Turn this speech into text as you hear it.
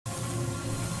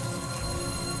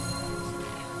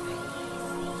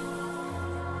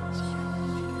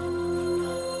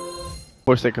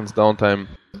4 seconds downtime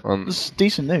on. This is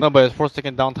decent news. No, but it's 4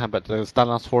 second downtime, but the stun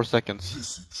lasts 4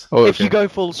 seconds. Oh, If you go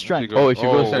full strength. Oh, if you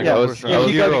go strength. Yeah, I was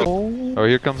if you go full... Oh,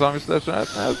 here comes Zombie Slash.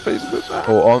 Face this.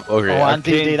 Oh, okay. Oh, and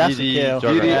DD, that's a kill.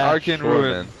 DD, Yeah. Arcane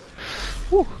Ruin.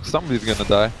 Whew, somebody's gonna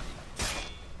die.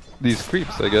 These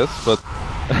creeps, I guess, but...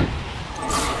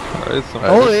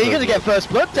 Oh, you're gonna get first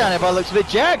blood down if I looks a bit.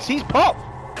 JerAx, he's popped.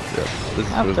 Yeah, this is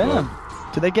Have FINEM.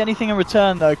 Do they get anything in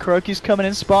return though? Kuroky's coming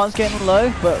in, Spartan's getting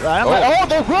low, but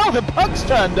the puck's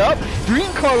turned up.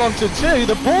 Dream Coil onto 2,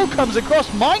 the ball comes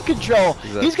across, mind control.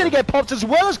 Exactly. He's gonna get popped as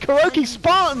well as Kuroky.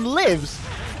 Spartan lives.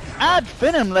 Add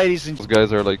FINEM, ladies and Those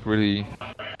guys are like really,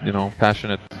 you know,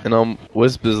 passionate. And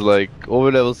Wisp is like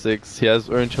over level 6, he has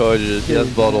earned charges, he has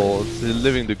bottles, he's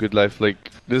living the good life.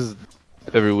 Like, this is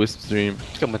every Wisp's dream.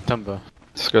 Look at Matumba.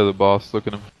 This guy's the boss, look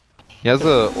at him. He has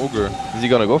a ogre. Is he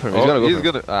gonna go for him? He's gonna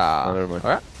go for him. Ah, never mind.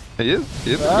 Alright. He is?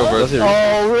 He is gonna go Does first. he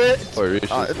Oh, Rich. Oh, he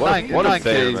reaches. What a 9k,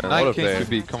 player, man. What a 9k player. to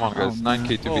beat. Come on, guys. 9k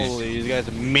to beat. Holy, these guys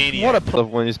are maniacs. What a play.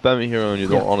 When you spam a hero and you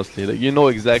don't, honestly, like, you know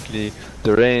exactly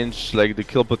the range, like the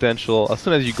kill potential. As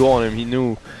soon as you go on him, he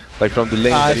knew, like from the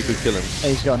lane, that he could kill him.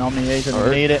 He's got an Omni, he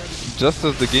doesn't need it. Just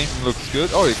as the game looks good.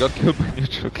 Oh, he got killed by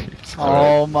neutral games.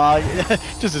 Oh my,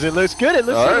 just as it looks good, it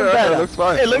looks even better. It looks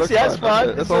fine. It looks, yeah, it's fine.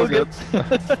 It's all good.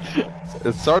 It's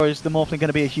Or sorry. is the Morphling going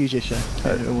to be a huge issue?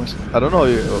 I don't know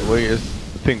where you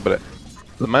think, but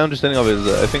my understanding of it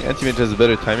is I think Anti-Mage has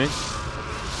better timing.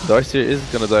 Darcy is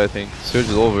gonna die, I think. Surge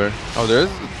is over. Oh, there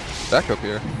is backup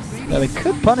here. Yeah, they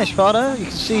could punish Fata. You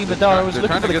can see Madara was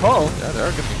looking for the call. Yeah, they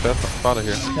are getting Fata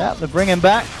here. Yeah, they'll bring him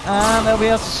back and they'll be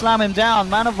able to slam him down.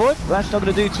 Mana Void, that's not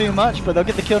going to do too much, but they'll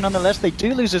get the kill nonetheless. They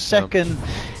do lose a second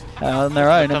on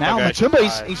their own. And now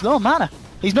Matumba, he's low on mana.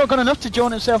 He's not got enough to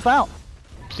join himself out.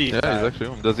 Yeah, he's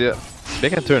actually. Does he? They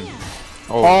can turn.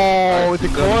 Oh, with the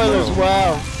coil as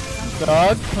well.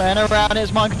 Doug playing around it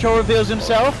as mind control reveals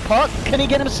himself. Puck, can he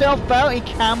get himself out? He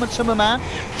can with MATUMBAMAN.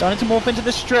 Starting to morph into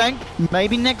the strength.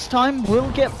 Maybe next time we'll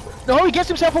get... Oh, he gets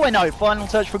himself away. No, final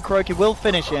touch from Kuroky will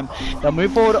finish him. They'll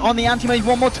move forward on the anti-mage.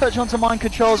 One more touch onto mind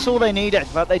control. That's all they need,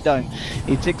 but they don't.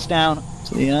 He ticks down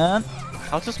to the end.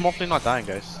 How's this Morphling not dying,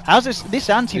 guys? How's this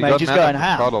anti-mage is going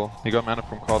ham? He got mana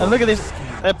from Coddle. And look at this.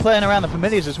 They're playing around the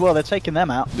familiars as well. They're taking them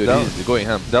out. Dude, he's going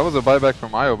ham. That was a buyback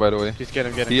from Io, by the way. Just get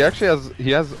him. He actually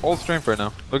has all strength right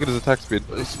now. Look at his attack speed.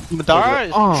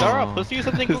 Madara, pussy or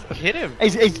something, hit him.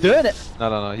 He's doing it.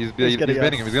 No. He's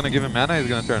baiting him. He's gonna give him mana. He's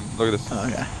gonna turn. Look at this. Oh,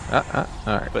 okay.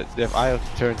 Alright. But they have Io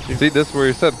to turn too. See, this where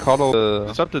you said Coddle.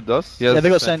 Disrupted dust? Yeah, they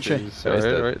got sentry.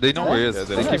 Right. They know where he is.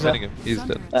 They keep hitting him. He's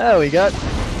dead. There we go.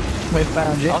 We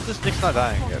found you. How's this Nick's not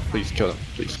dying? Yeah, please kill him,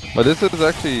 please. But this is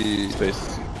actually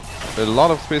Space. a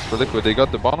lot of space for Liquid. They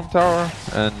got the bottom tower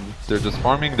and they're just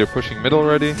farming. They're pushing mid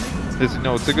already.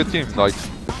 It's a good team. Like,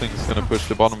 the thing's gonna push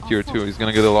the bottom tier too. He's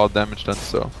gonna get a lot of damage done.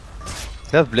 So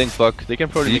They have Blink Buck. They can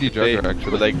probably make it play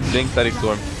actually. with like Blink Static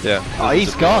Storm. Yeah. Oh,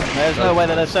 he's gone. There's no way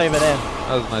that they're saving him.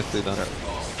 That was nicely done.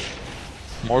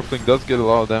 Morphling does get a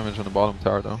lot of damage on the bottom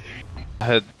tower though.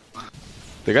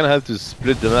 They're gonna have to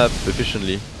split the map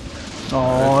efficiently.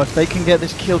 Oh, if they can get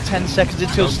this kill 10 seconds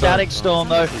until Static Storm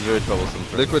though. This is very troublesome.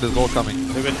 Liquid is all coming.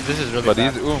 This is really But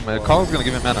bad. he's Carl's gonna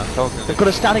give him mana. They've got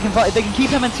a Static invite. If they can keep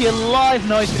MNT alive,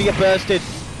 nice to get bursted.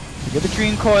 They get the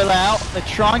Dream Coil out. They're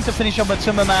trying to finish on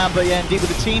MATUMBAMAN, but yeah, indeed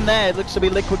with the team there, it looks to be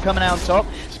Liquid coming out on top.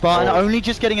 Spartan only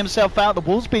just getting himself out. The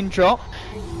wall's been dropped.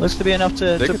 Looks to be enough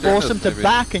to force them to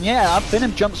back, and yeah,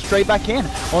 FINEM jumps straight back in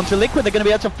onto Liquid. They're going to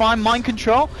be able to find mind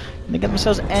control. They get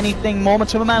themselves anything more.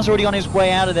 MATUMBAMAN's already on his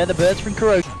way out of there. The birds from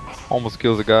Kuroky. Almost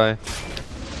kills a guy.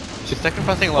 She's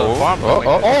sacrificing a lot of farm.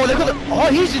 Oh, look at the...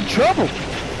 Oh, he's in trouble.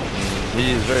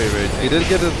 He is very, very He did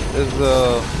get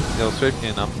his strafe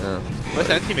gain up. Yeah. Where's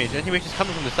the anti-mage? Anti-mage is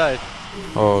coming from the side.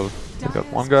 Oh, they got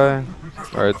one guy.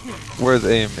 Alright, where's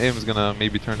AIM? AIM's gonna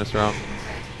maybe turn this around.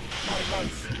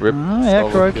 Rip. Oh yeah,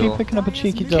 Kuroky picking up a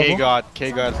cheeky double.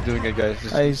 K-God's doing it, guys.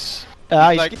 He's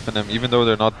like them, even though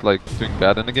they're not like doing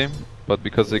bad in the game, but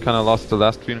because they kind of lost the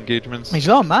last few engagements. He's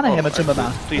low on mana here,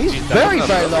 MATUMBAMAN. He's very low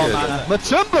on mana.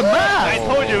 MATUMBAMAN! I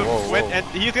told you, and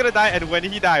he's gonna die, and when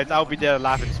he dies, I'll be there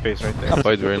laughing in space right there.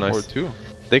 Fight very nice. Too.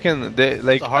 They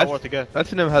like. It's a hard war to get.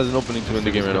 FINEM has an opening to win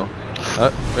the game right now.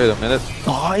 Wait a minute.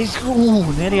 Oh, he's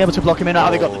nearly able to block him in. Oh,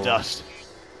 they got the dust.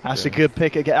 That's a good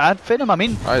pick again. Add FINEM, I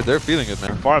mean. Alright, they're feeling it,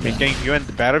 man. Farm, he's getting you in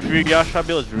the Battlefield Yasha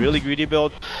build is really greedy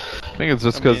build. I think it's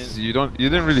just because you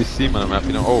didn't really see him on the map,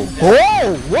 you know.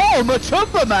 Whoa,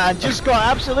 MATUMBAMAN just got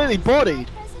absolutely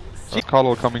bodied. That's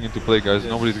Coddle coming into play, guys.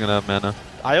 Nobody's gonna have mana.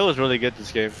 Io is really good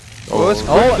this game.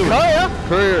 Courier,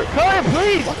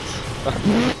 please.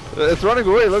 It's running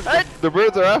away, look, the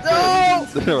birds are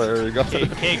after it. There we go.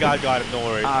 K-God got him, don't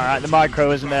worry. Alright, the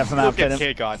micro isn't there from Look at FINEM.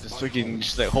 K-God, just freaking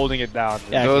just like holding it down.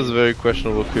 Yeah, That was a very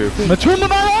questionable curve. MATUMBAMAN!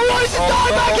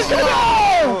 Oh, he's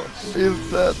back! He's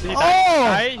He's dead. He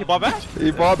died. He bought back?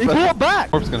 He bought He back. brought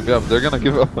back! Orb's gonna be up. They're gonna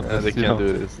give up on this. They can't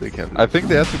do this. They can't. I think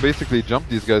they have to basically jump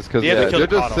these guys because They have to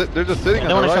kill they're just sitting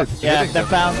They on wanna the right. shot- yeah, they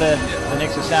found the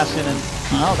Nyx assassin and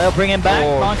oh, they'll bring him back.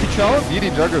 Mind control.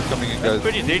 DD Jugger's coming in, guys. It's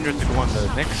pretty dangerous to go on the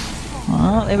Nyx.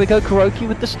 Oh, there we go, Kuroky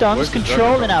with the stuns, Where's the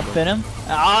controlling Juggernaut,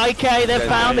 FINEM. Okay, they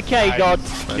found the K-God.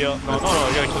 Kill. No, you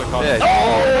gotta kill the cop. Yeah.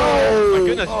 Oh! My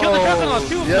goodness, kill the Juggernaut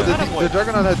too. Yeah, the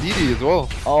Juggernaut had DD as well.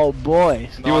 Oh boy.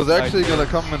 He was actually gonna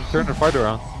come and turn the fight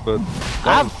around, but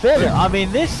FINEM, I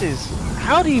mean, this is...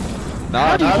 How do you...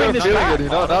 now do you they're bring this feeling back? it, you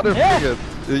know? Now they're Yeah. feeling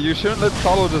it. You shouldn't let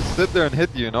Carlo just sit there and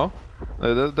hit you, you know?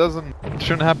 That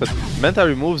shouldn't happen. Menta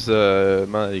removes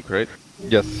Mana Leak, right?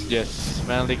 Yes. Yes,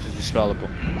 Man Leak is dispellable.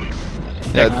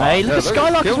 Yeah, Hey, look at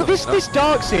Skylark kill with him, this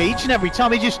dark sea each and every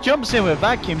time he just jumps in with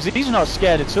vacuums. He's not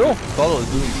scared at all. Follow is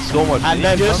doing so much. And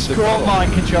they've just scrolled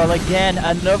mind control again.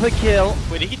 Another kill.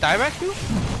 Wait, did he die back too?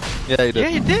 Yeah, he did. Yeah,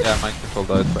 he did? Yeah, mind control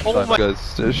died. Oh my-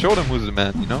 Guys, show them who's the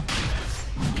man, you know?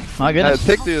 My goodness.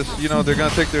 Take this, you know, they're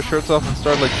gonna take their shirts off and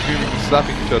start like screaming and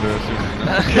slapping each other as soon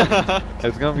as, you know?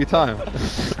 It's gonna be time.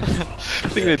 I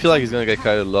think they feel like he's gonna get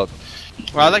kited a lot.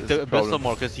 Well, I like the That's the problem. Abyssal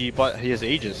more because he has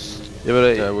Aegis. Yeah,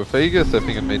 but Yeah, with Aegis, I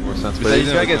think it made more sense. But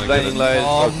he's gonna get blinding light.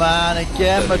 Oh man,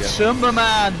 again,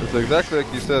 MATUMBAMAN. It's exactly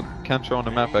like you said, can't show on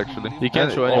the map actually. He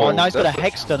can't show Oh, anyone. now he's got a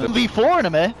hex stun. V4 in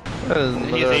him here.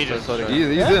 He's Aegis.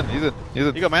 He's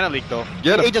in. You got Mana Leak though.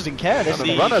 Get him. He doesn't care, does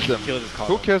he? Run at them. Kill his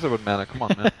Who cares about mana? Come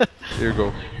on, man. Here you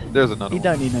go. There's another He one.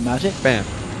 don't need no magic. Bam.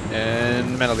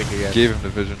 And Mana Leak again. Gave him the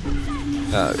vision.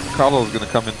 Carlo's gonna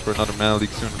come in for another mana leak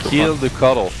soon. for Kill fun. the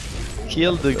cuddle.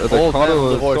 Kill the The old man Carlo of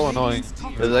the is horse. so annoying.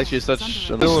 It's actually such an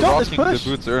Still Stop this rocking the push.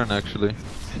 boots urn actually.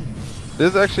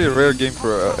 This is actually a rare game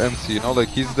for MC, you know, like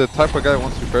he's the type of guy who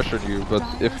wants to pressure you, but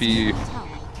if he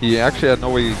actually had no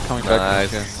way coming back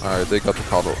from this game. Alright, they got the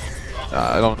cuddle.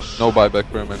 I don't no buyback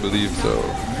for him I believe, so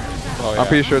I'm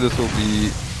pretty sure this will be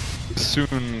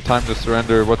soon time to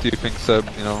surrender. What do you think, Seb?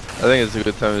 You know? I think it's a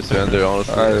good time to surrender,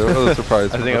 honestly. What a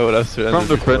surprise. I think I would have surrendered From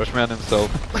the before. Frenchman himself.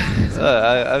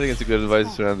 I think it's a good advice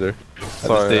to surrender.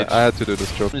 Sorry, At this I had to do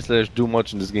this joke. Slash do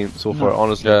much in this game so far,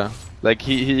 honestly. Yeah. Like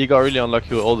he got really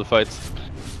unlucky with all the fights.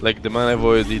 Like the mana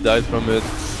void, he died from it.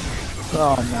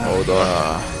 Oh man. Oh,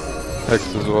 the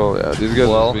Hex as well, yeah. These guys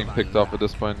Well. are being picked off at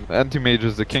this point. Anti-Mage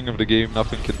is the king of the game,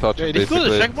 nothing can touch him He's going to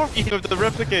basically. Shankmore with the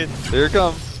replicate. Here it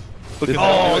comes. look at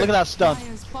Oh, look at that stun.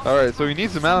 Alright, so he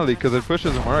needs the mana leak because it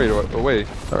pushes him right away.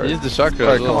 that. He's the chakra.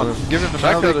 Alright, as come well. on. Give him the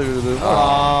Chakra. mana leak.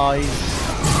 Oh, he's...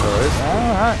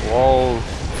 Alright. Alright. Wall.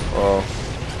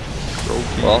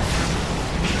 Well,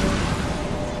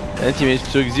 anti-mage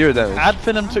took 0 damage.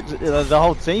 FINEM took the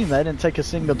whole team, they didn't take a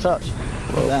single touch.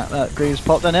 That Greaves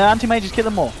popped, and Anti-Mage is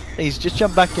killing more. He's just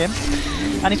jumped back in,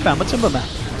 and he's found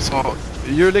MATUMBAMAN. So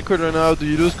you're liquid right now. Do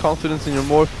you lose confidence in your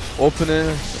morph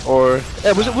opener, or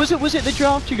Was it the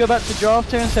draft? You go back to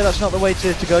draft here and say that's not the way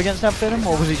to go against FINEM,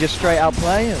 or was he just straight out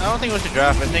play? I don't think it was the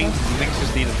draft. I think Nyx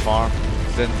just needed farm.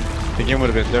 Then the game would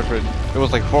have been different. It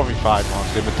was like 4v5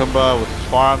 honestly. Matumba was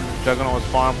farm, Juggernaut was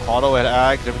farm, Auto had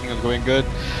Ags, everything was going good.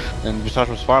 And Visage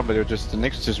was farm, but it was just the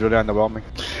Nyx was just really underwhelming.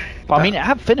 But I mean,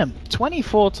 FINEM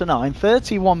 24-9,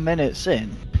 31 minutes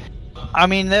in. I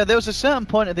mean, there was a certain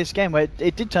point of this game where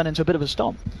it did turn into a bit of a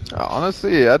stomp.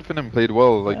 Honestly, FINEM played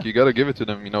well. Like, you gotta give it to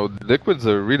them. You know, Liquid's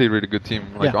a really, really good team.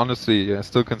 Like, Yeah. honestly, I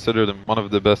still consider them one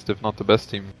of the best, if not the best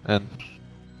team. And,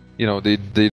 you know, they